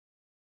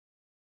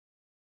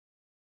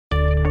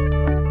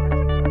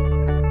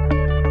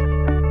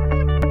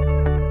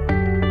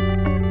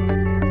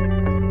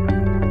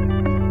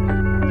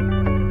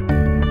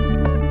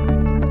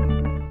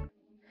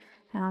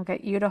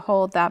get you to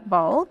hold that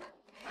bulb.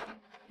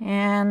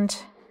 And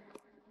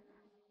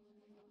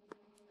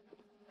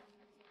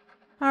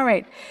all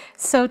right,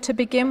 so to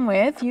begin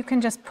with, you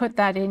can just put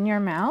that in your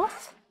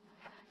mouth,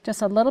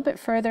 just a little bit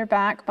further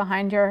back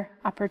behind your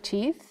upper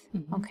teeth,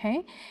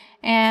 okay?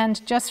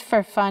 And just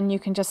for fun, you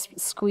can just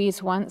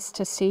squeeze once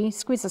to see.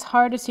 Squeeze as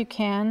hard as you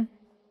can.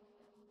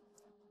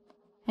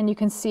 And you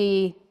can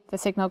see the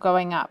signal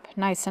going up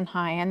nice and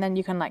high, and then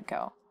you can let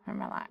go and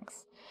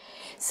relax.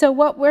 So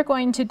what we're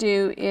going to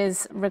do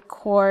is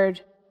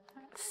record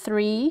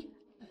 3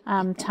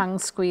 tongue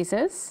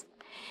squeezes.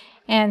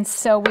 And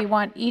so we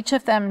want each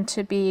of them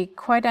to be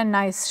quite a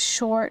nice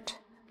short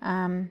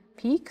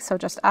peak, so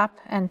just up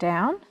and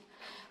down.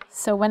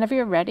 So whenever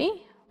you're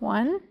ready,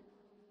 1.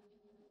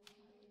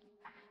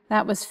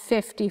 That was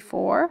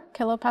 54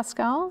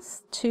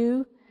 kilopascals,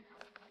 2,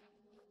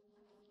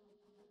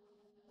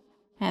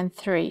 and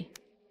 3.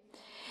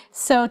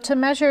 So to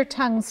measure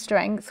tongue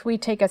strength, we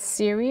take a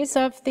series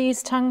of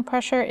these tongue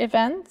pressure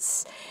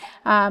events.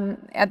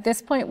 At this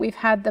point, we've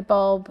had the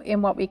bulb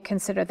in what we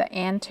consider the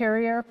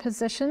anterior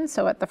position,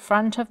 so at the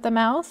front of the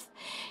mouth.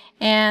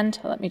 And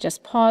let me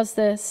just pause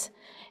this.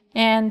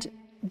 And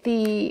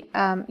the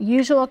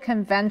usual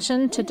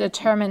convention to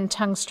determine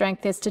tongue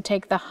strength is to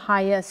take the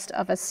highest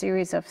of a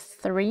series of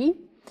 3.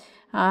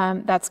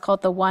 That's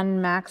called the 1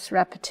 max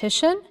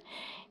repetition.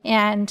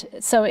 And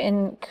so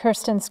in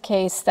Kirsten's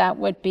case, that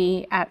would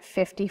be at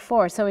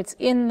 54. So it's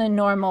in the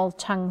normal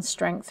tongue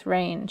strength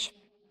range.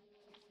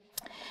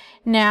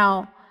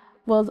 Now,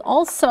 we'll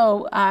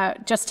also,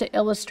 just to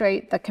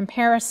illustrate the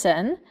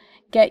comparison,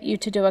 get you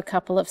to do a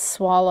couple of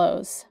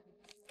swallows.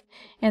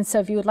 And so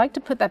if you would like to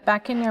put that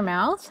back in your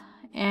mouth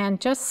and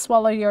just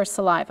swallow your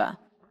saliva.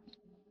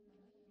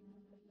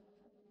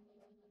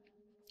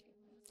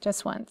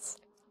 Just once.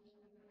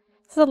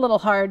 It's a little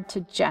hard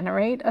to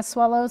generate a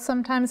swallow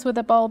sometimes with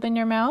a bulb in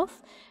your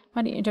mouth.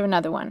 Why don't you do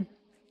another one?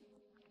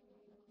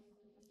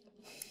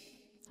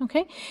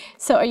 Okay,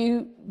 so are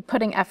you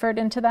putting effort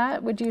into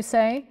that, would you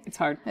say? It's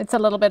hard. It's a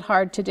little bit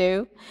hard to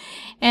do.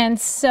 And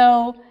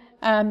so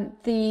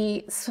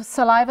the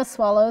saliva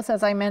swallows,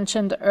 as I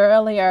mentioned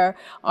earlier,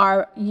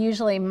 are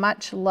usually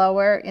much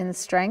lower in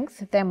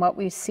strength than what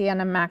we see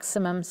on a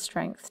maximum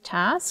strength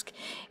task.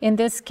 In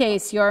this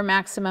case, your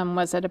maximum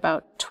was at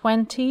about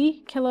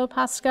 20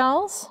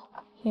 kilopascals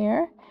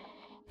here.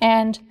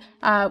 And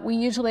we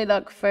usually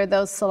look for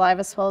those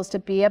saliva swallows to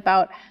be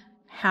about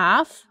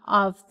half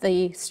of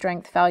the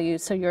strength value,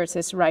 so yours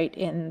is right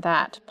in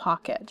that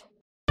pocket.